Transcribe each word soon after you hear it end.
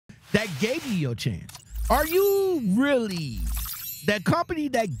that gave you your chance? Are you really that company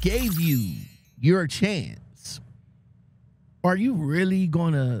that gave you your chance? Are you really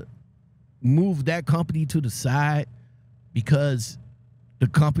gonna move that company to the side because the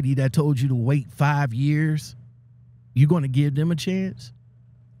company that told you to wait 5 years, you gonna give them a chance?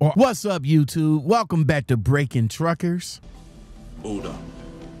 Or what's up, YouTube? Welcome back to Breaking Truckers. Hold up.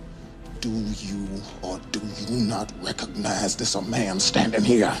 Do you or do you not recognize this a man standing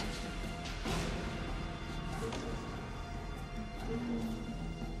here?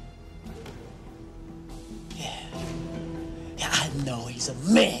 Yeah, I know he's a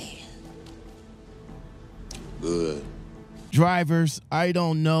man. Good. Drivers, I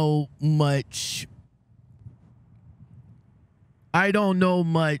don't know much. I don't know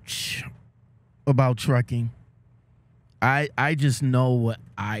much about trucking. I just know what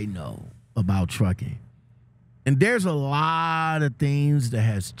I know about trucking. And there's a lot of things that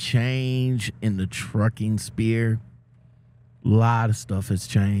has changed in the trucking sphere. A lot of stuff has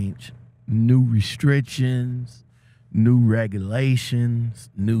changed. New restrictions, new regulations,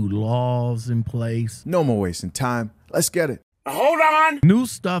 new laws in place. No more wasting time. Let's get it. Hold on. New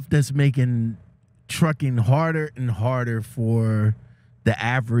stuff that's making trucking harder and harder for the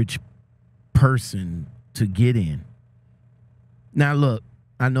average person to get in. Now, look,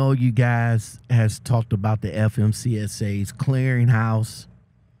 I know you guys has talked about the FMCSA's clearinghouse.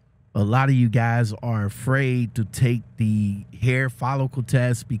 A lot of you guys are afraid to take the hair follicle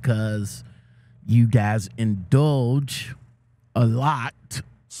test because you guys indulge a lot.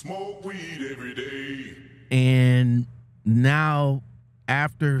 Smoke weed every day. And now,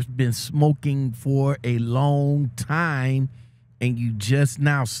 after been smoking for a long time and you just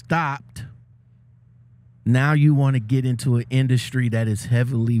now stopped, now you want to get into an industry that is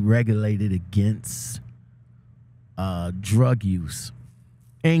heavily regulated against drug use.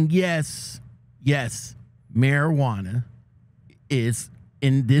 And yes, marijuana is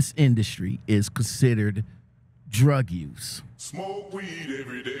in this industry is considered drug use. Smoke weed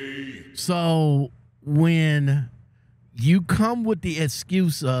every day. So when you come with the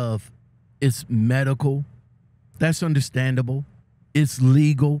excuse of it's medical, that's understandable. It's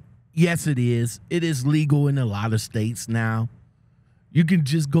legal. Yes, it is. It is legal in a lot of states now. You can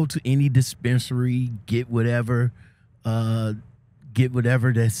just go to any dispensary, get whatever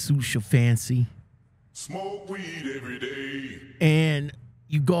that suits your fancy. Smoke weed every day. And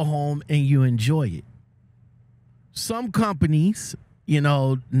you go home and you enjoy it. Some companies,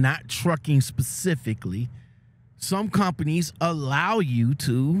 not trucking specifically, some companies allow you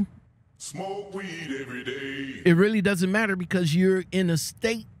to smoke weed every day. It really doesn't matter because you're in a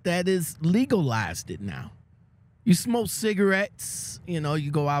state that is legalized it now. You smoke cigarettes,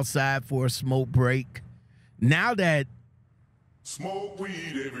 you go outside for a smoke break. Now that smoke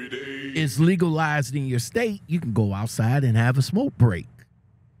weed every day is legalized in your state, you can go outside and have a smoke break.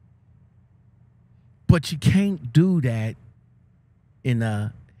 But you can't do that in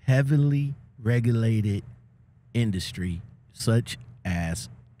a heavily regulated industry such as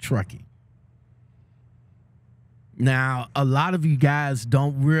trucking. Now, a lot of you guys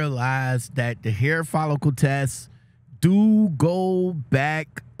don't realize that the hair follicle tests do go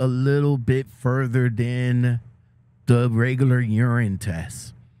back a little bit further than the regular urine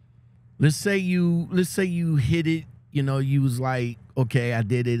test. Let's say you hit it, you was like, okay, I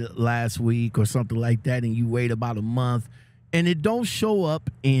did it last week or something like that, and you wait about a month and it don't show up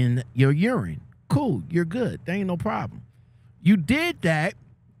in your urine. Cool, you're good. There ain't no problem. You did that.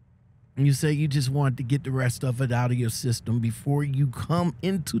 And you say you just wanted to get the rest of it out of your system before you come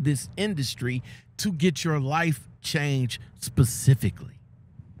into this industry to get your life changed specifically.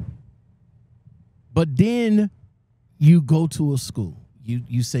 But then you go to a school.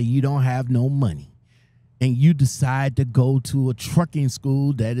 You say you don't have no money. And you decide to go to a trucking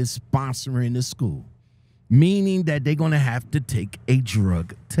school that is sponsoring the school. Meaning that they're going to have to take a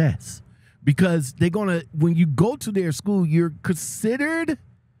drug test. Because when you go to their school, you're considered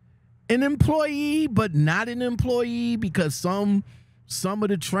an employee, but not an employee because some of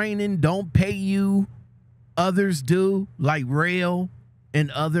the training don't pay you. Others do, like rail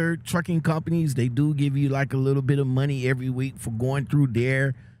and other trucking companies. They do give you like a little bit of money every week for going through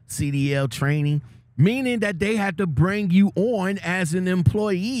their CDL training, meaning that they have to bring you on as an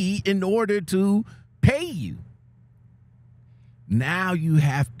employee in order to pay you. Now you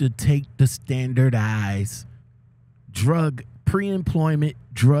have to take the standardized pre-employment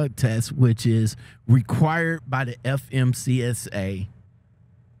drug test, which is required by the FMCSA.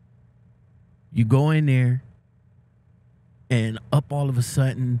 You go in there and up all of a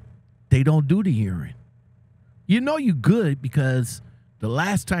sudden they don't do the urine. You know you good because the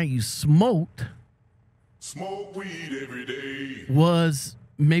last time you smoked Smoke weed every day. was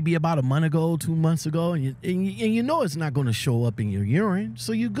maybe about a month ago, 2 months ago, and you know it's not going to show up in your urine,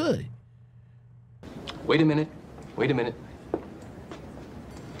 so you're good. Wait a minute. Wait a minute.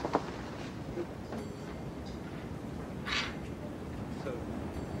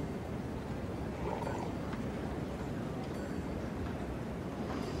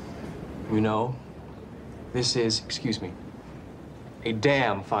 You know, this is, excuse me, a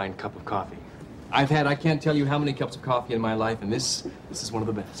damn fine cup of coffee. I can't tell you how many cups of coffee in my life, and this is one of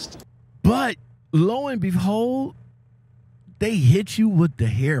the best. But lo and behold, they hit you with the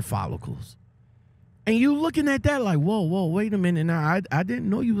hair follicles. And you looking at that like, whoa, wait a minute now. I didn't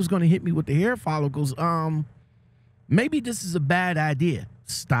know you was going to hit me with the hair follicles. Maybe this is a bad idea.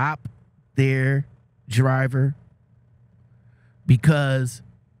 Stop there, driver. Because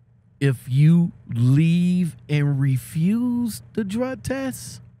if you leave and refuse the drug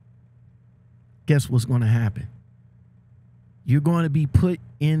test, guess what's going to happen? You're going to be put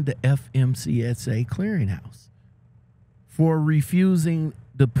in the FMCSA clearinghouse for refusing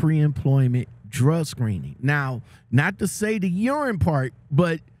the pre-employment drug screening. Now, not to say the urine part,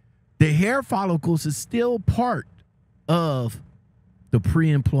 but the hair follicles is still part of the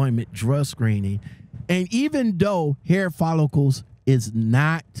pre-employment drug screening. And even though hair follicles is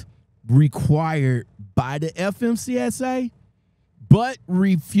not required by the FMCSA, but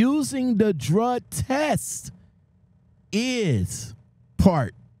refusing the drug test is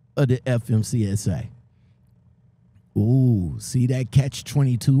part of the FMCSA. Ooh, see that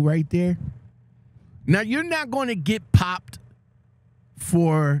catch-22 right there? Now, you're not going to get popped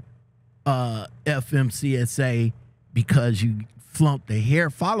for FMCSA because you flunked the hair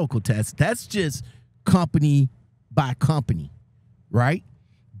follicle test. That's just company by company, right?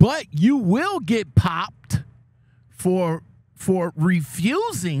 But you will get popped for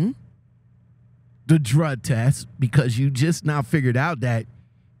refusing the drug test because you just now figured out that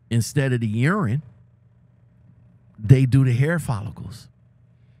instead of the urine, they do the hair follicles.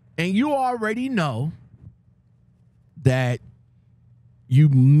 And you already know that you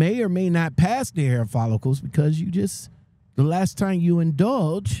may or may not pass the hair follicles because the last time you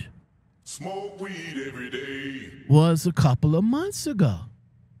indulged Smoke weed every day. was a couple of months ago.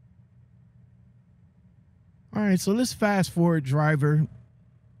 All right, so let's fast forward, driver.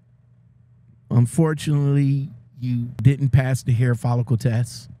 Unfortunately, you didn't pass the hair follicle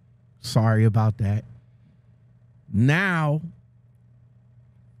test. Sorry about that. Now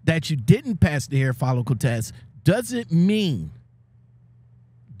that you didn't pass the hair follicle test, does it mean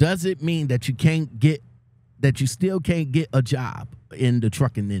that you still can't get a job in the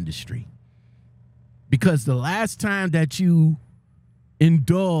trucking industry? Because the last time that you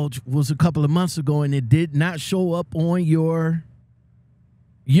indulged was a couple of months ago and it did not show up on your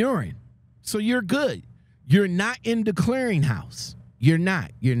urine. So you're good. You're not in the clearinghouse. You're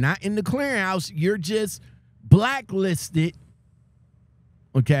not in the clearinghouse. You're just blacklisted.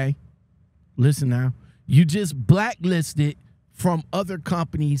 Okay? Listen now. You just blacklisted from other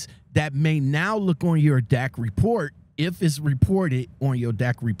companies that may now look on your DAC report, if it's reported on your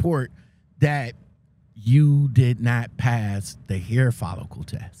DAC report, that you did not pass the hair follicle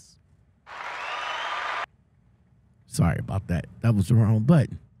test. Sorry about that. That was the wrong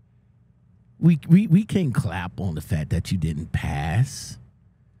button. We can't clap on the fact that you didn't pass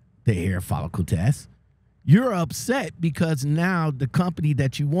the hair follicle test. You're upset because now the company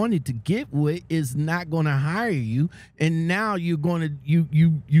that you wanted to get with is not going to hire you, and now you're going to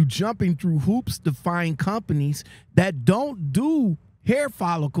you jumping through hoops to find companies that don't do hair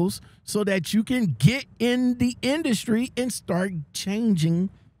follicles so that you can get in the industry and start changing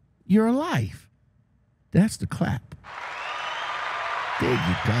your life. That's the clap. There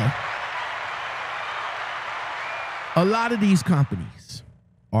you go. A lot of these companies,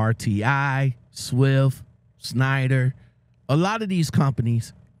 RTI, Swift, Snyder, a lot of these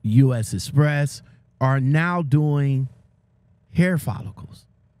companies, U.S. Express, are now doing hair follicles.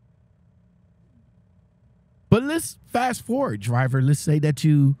 But let's fast forward, driver. Let's say that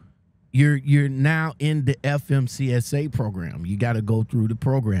you're now in the FMCSA program. You got to go through the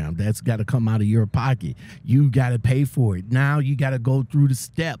program. That's got to come out of your pocket. You got to pay for it. Now you got to go through the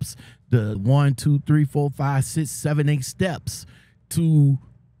steps, the 1, 2, 3, 4, 5, 6, 7, 8 steps to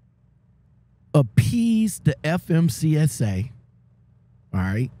appease the FMCSA. All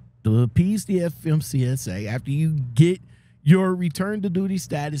right, to appease the FMCSA. After you get your return to duty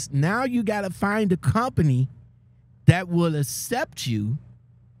status, now you got to find a company that will accept you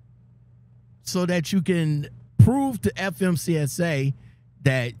so that you can prove to FMCSA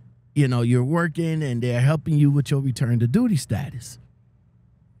that, you know, you're working and they're helping you with your return to duty status.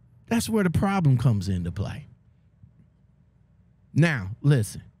 That's where the problem comes into play. Now,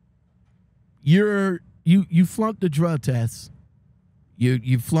 listen. You flunked the drug test.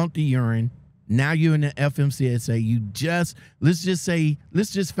 You flunked the urine. Now you're in the FMCSA.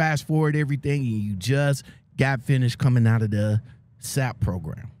 Let's just fast forward everything, and you just got finished coming out of the S.A.P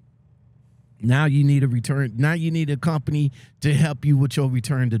program. Now you need a return. Now you need a company to help you with your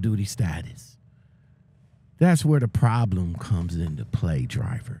return to duty status. That's where the problem comes into play,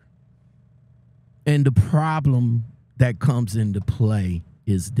 driver. And the problem that comes into play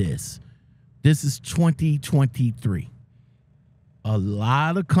is this. This is 2023. A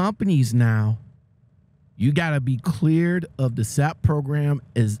lot of companies now, you got to be cleared of the S.A.P program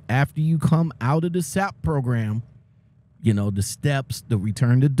as after you come out of the S.A.P program, you know, the steps, the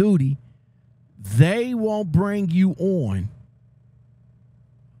return to duty, they won't bring you on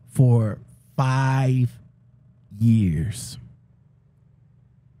for 5 years.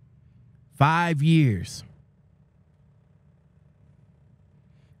 5 years.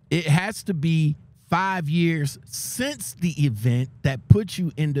 It has to be 5 years since the event that put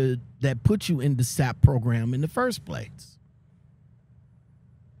you in the S.A.P program in the first place.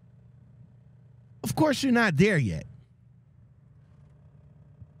 Of course, you're not there yet.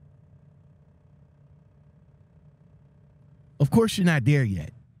 Of course, you're not there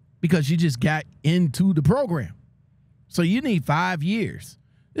yet because you just got into the program. So you need 5 years.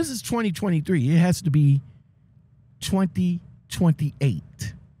 This is 2023. It has to be 2028.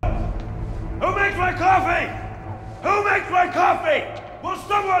 Who makes my coffee? Who makes my coffee? Will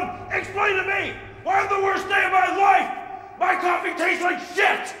someone explain to me why on the worst day of my life my coffee tastes like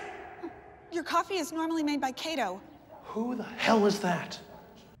shit? Your coffee is normally made by Cato. Who the hell is that?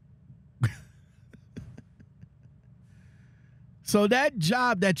 So that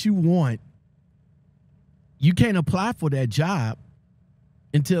job that you want, you can't apply for that job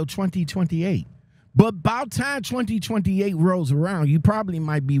until 2028. But by the time 2028 rolls around, you probably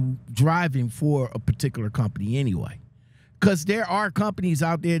might be driving for a particular company anyway. Because there are companies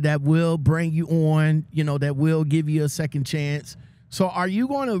out there that will bring you on, you know, that will give you a second chance. So are you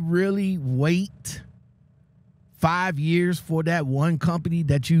going to really wait 5 years for that one company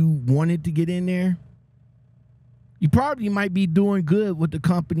that you wanted to get in there? You probably might be doing good with the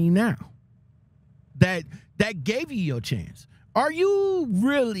company now that gave you your chance. Are you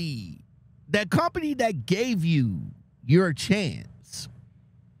really that company that gave you your chance?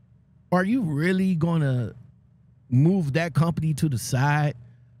 Are you really going to move that company to the side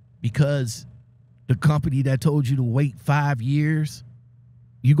because the company that told you to wait 5 years,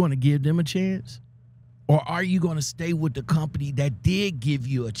 you're going to give them a chance? Or are you going to stay with the company that did give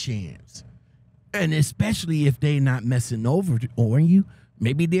you a chance? And especially if they're not messing over on you,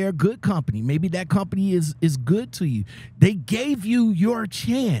 maybe they're a good company. Maybe that company is good to you. They gave you your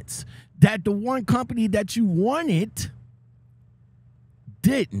chance that the one company that you wanted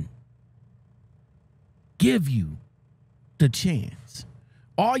didn't give you the chance.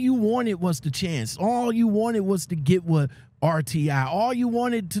 All you wanted was the chance. All you wanted was to get with RTI. All you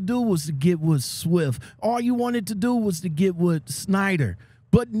wanted to do was to get with Swift. All you wanted to do was to get with Snyder.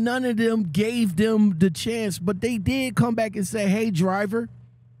 But none of them gave them the chance. But they did come back and say, hey, driver,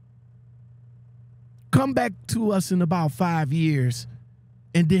 come back to us in about 5 years,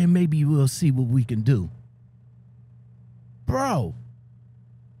 and then maybe we'll see what we can do. Bro,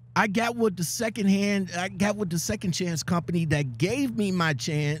 I got with the second chance company that gave me my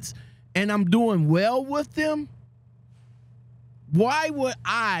chance, and I'm doing well with them. Why would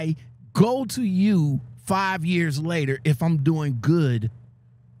I go to you 5 years later if I'm doing good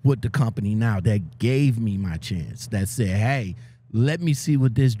with the company now that gave me my chance, that said, hey, let me see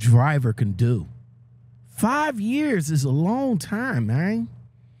what this driver can do? 5 years is a long time, man.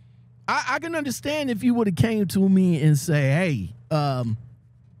 I can understand if you would have came to me and say, hey,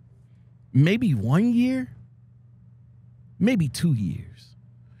 maybe 1 year, maybe 2 years.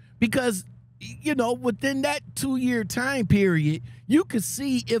 Because, you know, within that 2-year time period, you could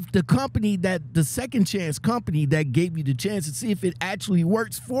see if the company that the second chance company that gave you the chance to see if it actually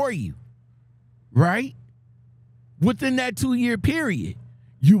works for you, right? Within that 2-year period,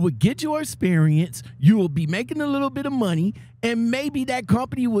 you would get your experience, you will be making a little bit of money, and maybe that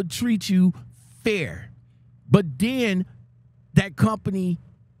company would treat you fair. But then that company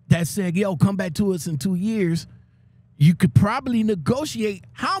that said, yo, come back to us in 2 years, you could probably negotiate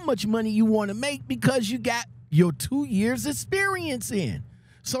how much money you want to make because you got your 2 years experience in.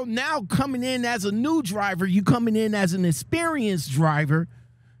 So now coming in as a new driver, you coming in as an experienced driver,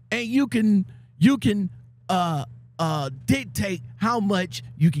 and you can dictate how much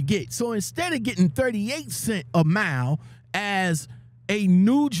you can get. So instead of getting 38 cents a mile as a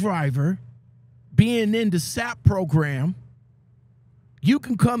new driver being in the S.A.P program, you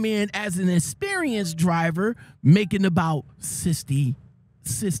can come in as an experienced driver making about 60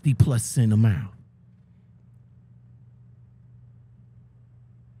 plus cent a mile.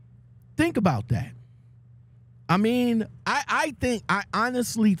 Think about that. I mean, I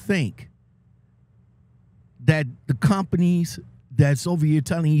honestly think that the companies that's over here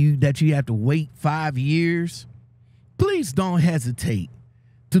telling you that you have to wait 5 years, please don't hesitate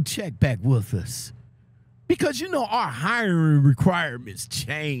to check back with us. Because, you know, our hiring requirements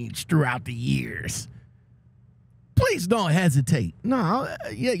change throughout the years. Please don't hesitate. No,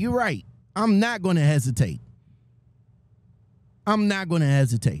 yeah, you're right. I'm not going to hesitate. I'm not going to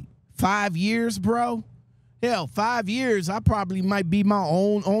hesitate. 5 years, bro? Hell, 5 years, I probably might be my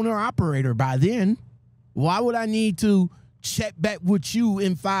own owner-operator by then. Why would I need to check back with you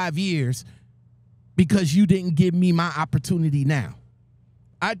in 5 years because you didn't give me my opportunity now?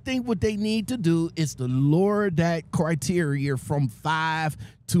 I think what they need to do is to lower that criteria from 5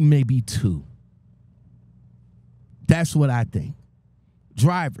 to maybe 2. That's what I think.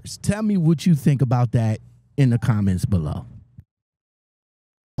 Drivers, tell me what you think about that in the comments below.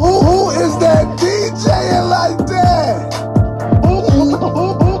 Who is that DJing like